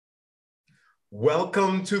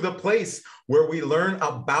Welcome to the place where we learn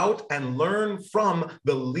about and learn from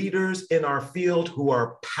the leaders in our field who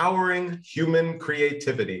are powering human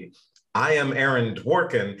creativity. I am Aaron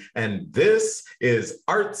Dworkin, and this is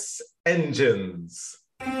Arts Engines.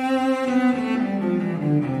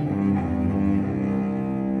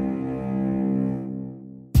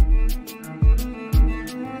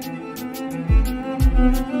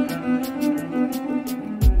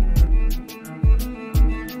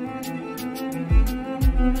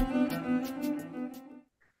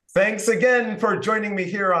 Thanks again for joining me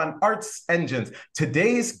here on Arts Engines.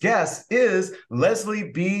 Today's guest is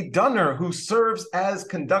Leslie B. Dunner, who serves as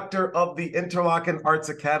conductor of the Interlochen Arts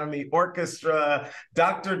Academy Orchestra.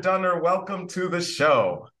 Dr. Dunner, welcome to the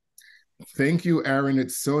show. Thank you, Aaron.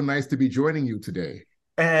 It's so nice to be joining you today.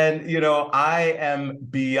 And, I am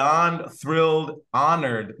beyond thrilled,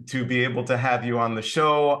 honored to be able to have you on the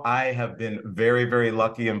show. I have been very, very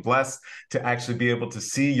lucky and blessed to actually be able to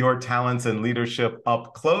see your talents and leadership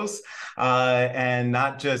up close. And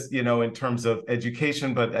not just, in terms of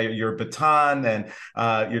education, but your baton and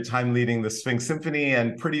your time leading the Sphinx Symphony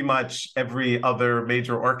and pretty much every other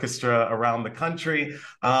major orchestra around the country.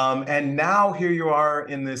 And now here you are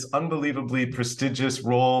in this unbelievably prestigious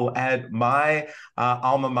role at my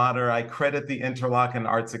alma mater. I credit the Interlochen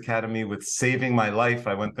Arts Academy with saving my life.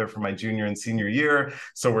 I went there for my junior and senior year.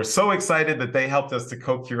 So we're so excited that they helped us to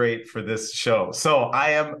co-curate for this show. So I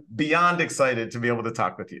am beyond excited to be able to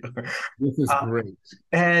talk with you. This is great.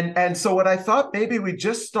 And so what I thought maybe we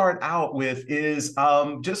just start out with is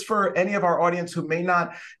just for any of our audience who may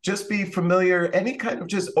not just be familiar, any kind of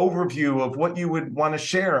just overview of what you would want to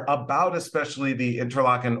share about especially the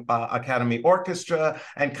Interlochen Academy Orchestra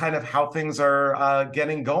and kind of how things are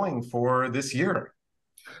getting going for this year.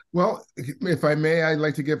 Well, if I may, I'd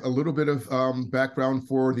like to give a little bit of background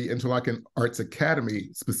for the Interlochen Arts Academy,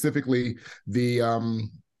 specifically the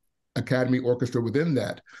Academy Orchestra within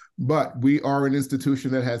that. But we are an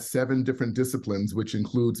institution that has 7 different disciplines, which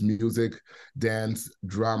includes music, dance,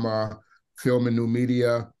 drama, film and new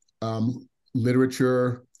media,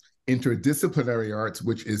 literature, interdisciplinary arts,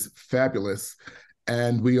 which is fabulous.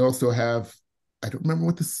 And we also have, I don't remember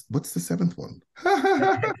what's the 7th one?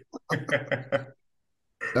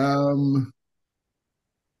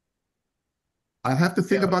 I have to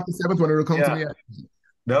think about the 7th one. It'll come to me.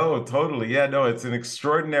 No, totally. Yeah, no, it's an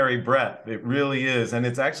extraordinary breadth. It really is. And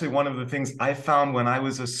it's actually one of the things I found when I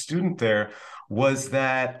was a student there was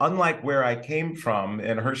that unlike where I came from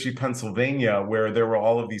in Hershey, Pennsylvania, where there were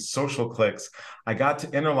all of these social cliques, I got to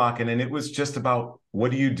Interlochen and it was just about,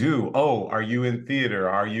 what do you do? Oh, are you in theater?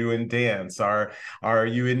 Are you in dance? Are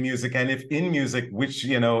you in music? And if in music, which,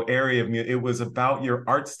 area of music, it was about your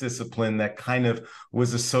arts discipline that kind of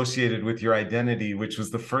was associated with your identity, which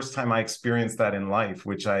was the first time I experienced that in life,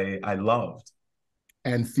 which I loved.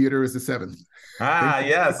 And theater is the 7th.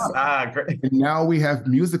 Yes. Great. And now we have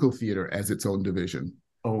musical theater as its own division.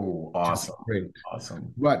 Oh, awesome. Great.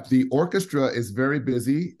 Awesome. But the orchestra is very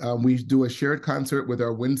busy. We do a shared concert with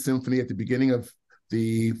our wind symphony at the beginning of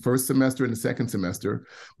the first semester and the second semester.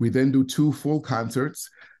 We then do 2 full concerts.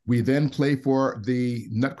 We then play for the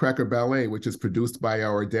Nutcracker Ballet, which is produced by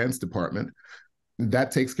our dance department.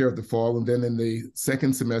 That takes care of the fall. And then in the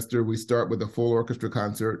second semester, we start with a full orchestra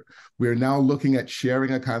concert. We're now looking at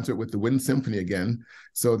sharing a concert with the Wind Symphony again,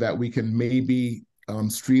 so that we can maybe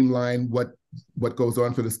streamline what goes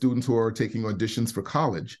on for the students who are taking auditions for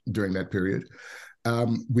college during that period.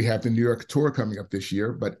 We have the New York tour coming up this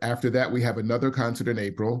year, but after that, we have another concert in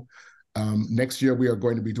April. Next year, we are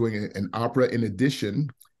going to be doing an opera in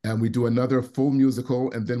addition, and we do another full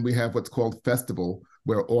musical, and then we have what's called Festival,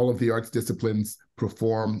 where all of the arts disciplines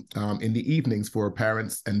perform in the evenings for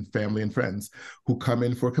parents and family and friends who come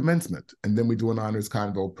in for commencement. And then we do an honors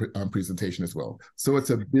convo presentation as well. So it's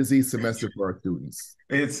a busy semester for our students.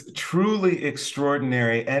 It's truly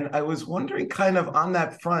extraordinary. And I was wondering kind of on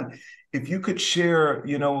that front, if you could share,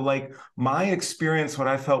 like my experience, what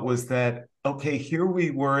I felt was that, okay, here we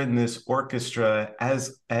were in this orchestra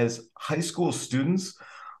as high school students,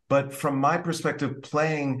 but from my perspective,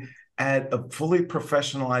 playing at a fully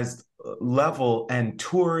professionalized level and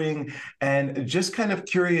touring, and just kind of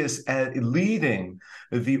curious at leading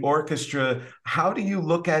the orchestra. How do you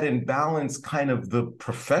look at and balance kind of the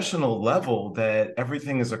professional level that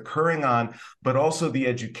everything is occurring on, but also the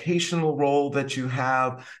educational role that you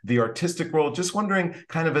have, the artistic role? Just wondering,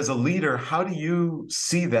 kind of as a leader, how do you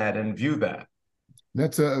see that and view that?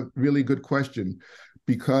 That's a really good question,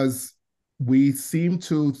 because we seem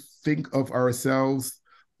to think of ourselves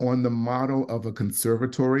on the model of a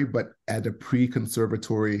conservatory, but at a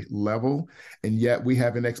pre-conservatory level. And yet we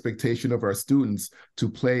have an expectation of our students to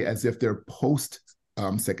play as if they're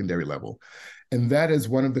post-secondary level. And that is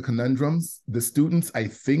one of the conundrums. The students, I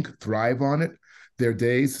think, thrive on it. Their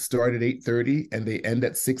days start at 8:30 and they end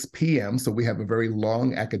at 6 p.m. So we have a very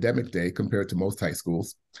long academic day compared to most high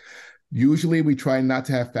schools. Usually we try not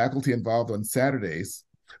to have faculty involved on Saturdays,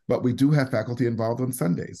 but we do have faculty involved on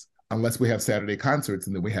Sundays, unless we have Saturday concerts,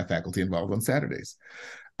 and then we have faculty involved on Saturdays.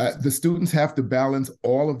 The students have to balance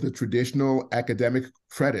all of the traditional academic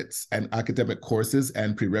credits and academic courses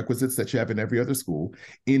and prerequisites that you have in every other school,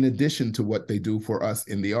 in addition to what they do for us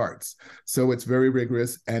in the arts. So it's very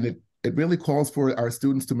rigorous, and it really calls for our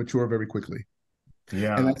students to mature very quickly.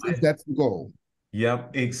 Yeah. And I think that's the goal.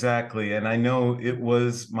 Yep, exactly. And I know it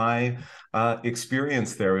was my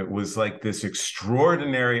experience there. It was like this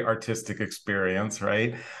extraordinary artistic experience,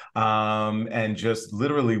 right? And just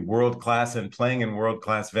literally world class and playing in world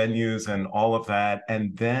class venues and all of that.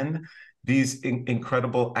 And then these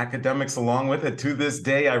incredible academics along with it. To this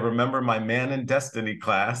day, I remember my Man in Destiny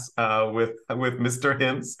class with Mr.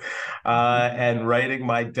 Hintz and writing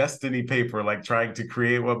my destiny paper, like trying to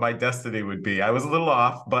create what my destiny would be. I was a little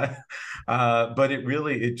off, but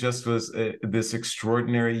it just was this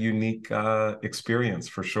extraordinary, unique experience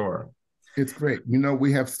for sure. It's great. You know,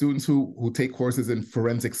 we have students who take courses in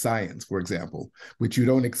forensic science, for example, which you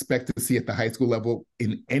don't expect to see at the high school level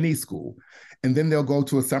in any school. And then they'll go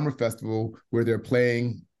to a summer festival where they're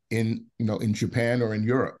playing in Japan or in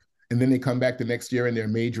Europe. And then they come back the next year and they're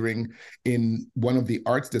majoring in one of the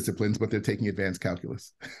arts disciplines, but they're taking advanced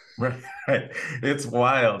calculus. Right. It's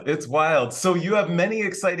wild. It's wild. So you have many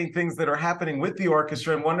exciting things that are happening with the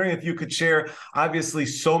orchestra. I'm wondering if you could share, obviously,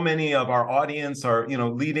 so many of our audience are,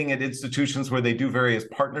 leading at institutions where they do various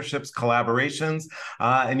partnerships, collaborations,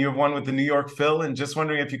 and you have one with the New York Phil, and just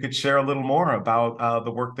wondering if you could share a little more about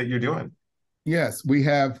the work that you're doing. Yes, we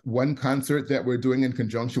have one concert that we're doing in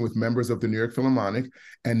conjunction with members of the New York Philharmonic,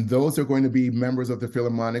 and those are going to be members of the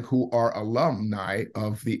Philharmonic who are alumni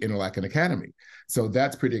of the Interlochen Academy. So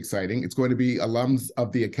that's pretty exciting. It's going to be alums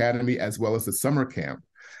of the Academy as well as the summer camp.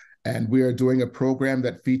 And we are doing a program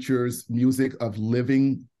that features music of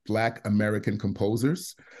living Black American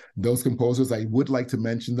composers. Those composers, I would like to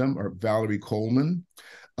mention them, are Valerie Coleman,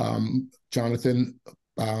 Jonathan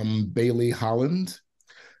Bailey Holland.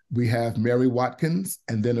 We have Mary Watkins,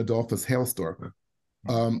 and then Adolphus Hailstork.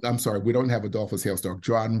 I'm sorry, we don't have Adolphus Hailstork,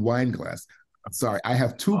 John Weinglass. Sorry, I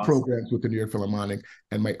have two programs with the New York Philharmonic,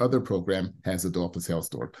 and my other program has Adolphus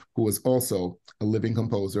Hailstork, who is also a living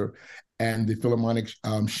composer. And the Philharmonic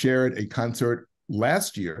shared a concert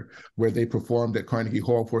last year where they performed at Carnegie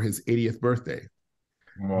Hall for his 80th birthday.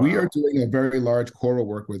 Wow. We are doing a very large choral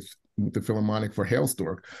work with the Philharmonic for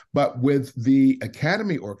Hailstork, but with the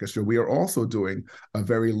Academy Orchestra, we are also doing a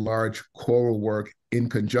very large choral work in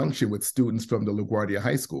conjunction with students from the LaGuardia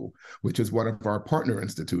High School, which is one of our partner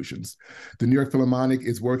institutions. The New York Philharmonic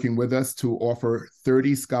is working with us to offer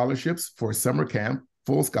 30 scholarships for summer camp,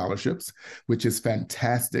 full scholarships, which is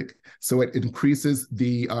fantastic. So it increases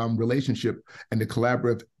the relationship and the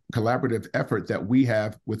collaborative effort that we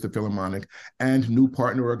have with the Philharmonic and new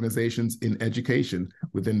partner organizations in education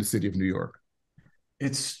within the city of New York.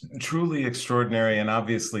 It's truly extraordinary, and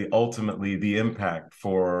obviously, ultimately, the impact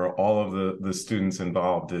for all of the students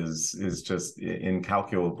involved is just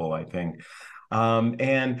incalculable, I think.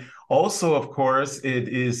 And also, of course, it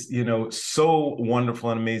is, so wonderful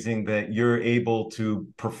and amazing that you're able to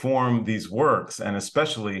perform these works, and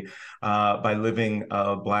especially by living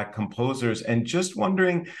Black composers. And just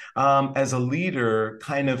wondering, as a leader,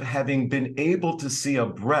 kind of having been able to see a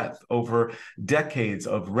breadth over decades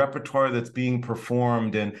of repertoire that's being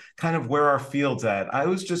performed and kind of where our field's at, I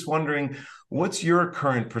was just wondering, what's your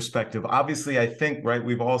current perspective? Obviously, I think, right,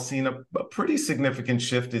 we've all seen a pretty significant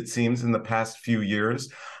shift, it seems, in the past few years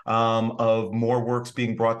of more works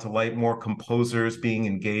being brought to light, more composers being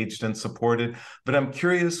engaged and supported. But I'm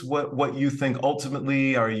curious what you think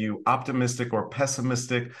ultimately. Are you optimistic or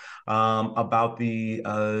pessimistic about the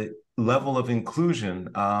level of inclusion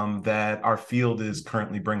that our field is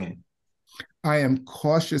currently bringing? I am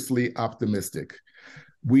cautiously optimistic.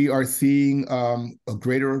 We are seeing a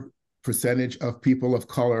greater percentage of people of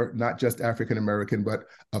color, not just African American, but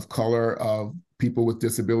of color, of people with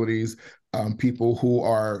disabilities, people who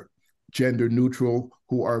are gender neutral,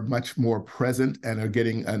 who are much more present and are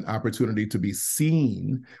getting an opportunity to be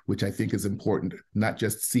seen, which I think is important, not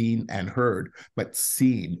just seen and heard, but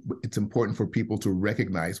seen. It's important for people to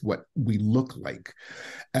recognize what we look like.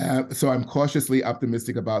 So I'm cautiously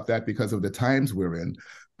optimistic about that because of the times we're in,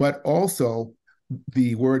 but also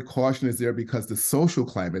the word caution is there because the social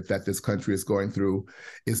climate that this country is going through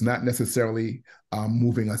is not necessarily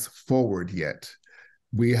moving us forward yet.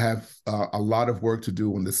 We have a lot of work to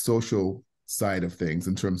do on the social side of things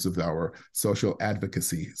in terms of our social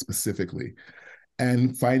advocacy specifically,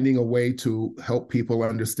 and finding a way to help people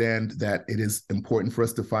understand that it is important for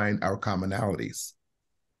us to find our commonalities.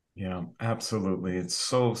 Yeah, absolutely. It's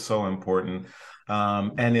so, so important.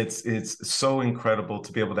 And it's so incredible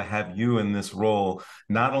to be able to have you in this role,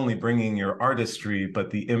 not only bringing your artistry,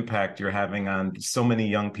 but the impact you're having on so many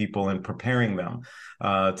young people and preparing them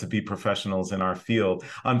to be professionals in our field.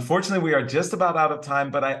 Unfortunately, we are just about out of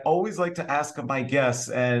time, but I always like to ask my guests,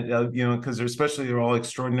 and because especially they're all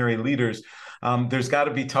extraordinary leaders. There's got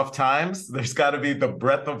to be tough times. There's got to be the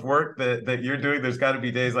breadth of work that you're doing. There's got to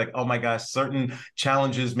be days like, oh my gosh, certain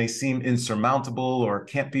challenges may seem insurmountable or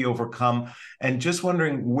can't be overcome. And just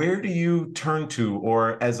wondering, where do you turn to,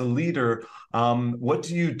 or as a leader, what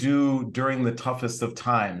do you do during the toughest of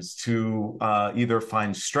times to either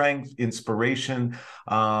find strength, inspiration,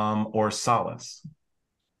 or solace?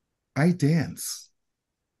 I dance.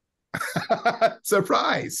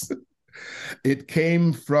 Surprise. It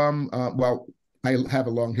came from, well, I have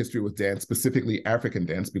a long history with dance, specifically African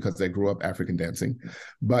dance, because I grew up African dancing.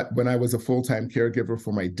 But when I was a full-time caregiver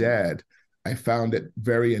for my dad, I found it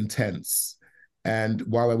very intense. And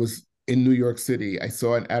while I was in New York City, I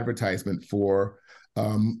saw an advertisement for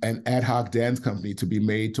an ad hoc dance company to be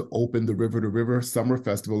made to open the River to River Summer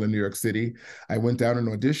Festival in New York City. I went down and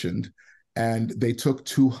auditioned, and they took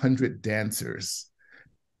 200 dancers,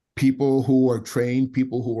 people who were trained,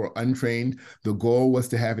 people who were untrained. The goal was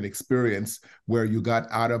to have an experience where you got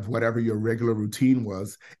out of whatever your regular routine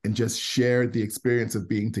was and just shared the experience of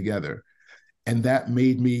being together. And that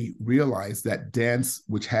made me realize that dance,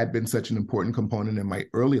 which had been such an important component in my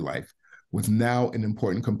early life, was now an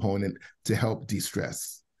important component to help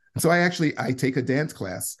de-stress. And so I take a dance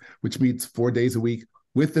class, which meets 4 days a week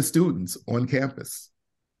with the students on campus.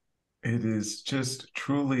 It is just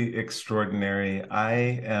truly extraordinary. I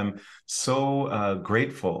am so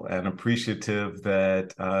grateful and appreciative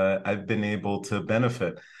that I've been able to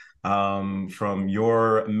benefit from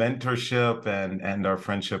your mentorship and our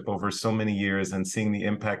friendship over so many years, and seeing the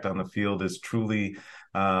impact on the field is truly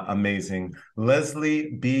amazing.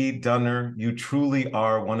 Leslie B. Dunner, you truly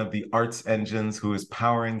are one of the arts engines who is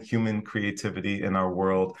powering human creativity in our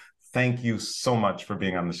world. Thank you so much for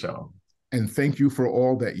being on the show. And thank you for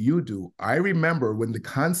all that you do. I remember when the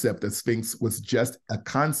concept of Sphinx was just a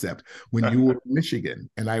concept when you were in Michigan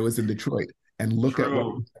and I was in Detroit. And look at what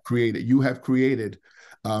you created. You have created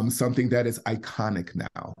something that is iconic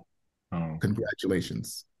now. Oh,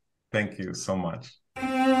 congratulations. Thank you so much.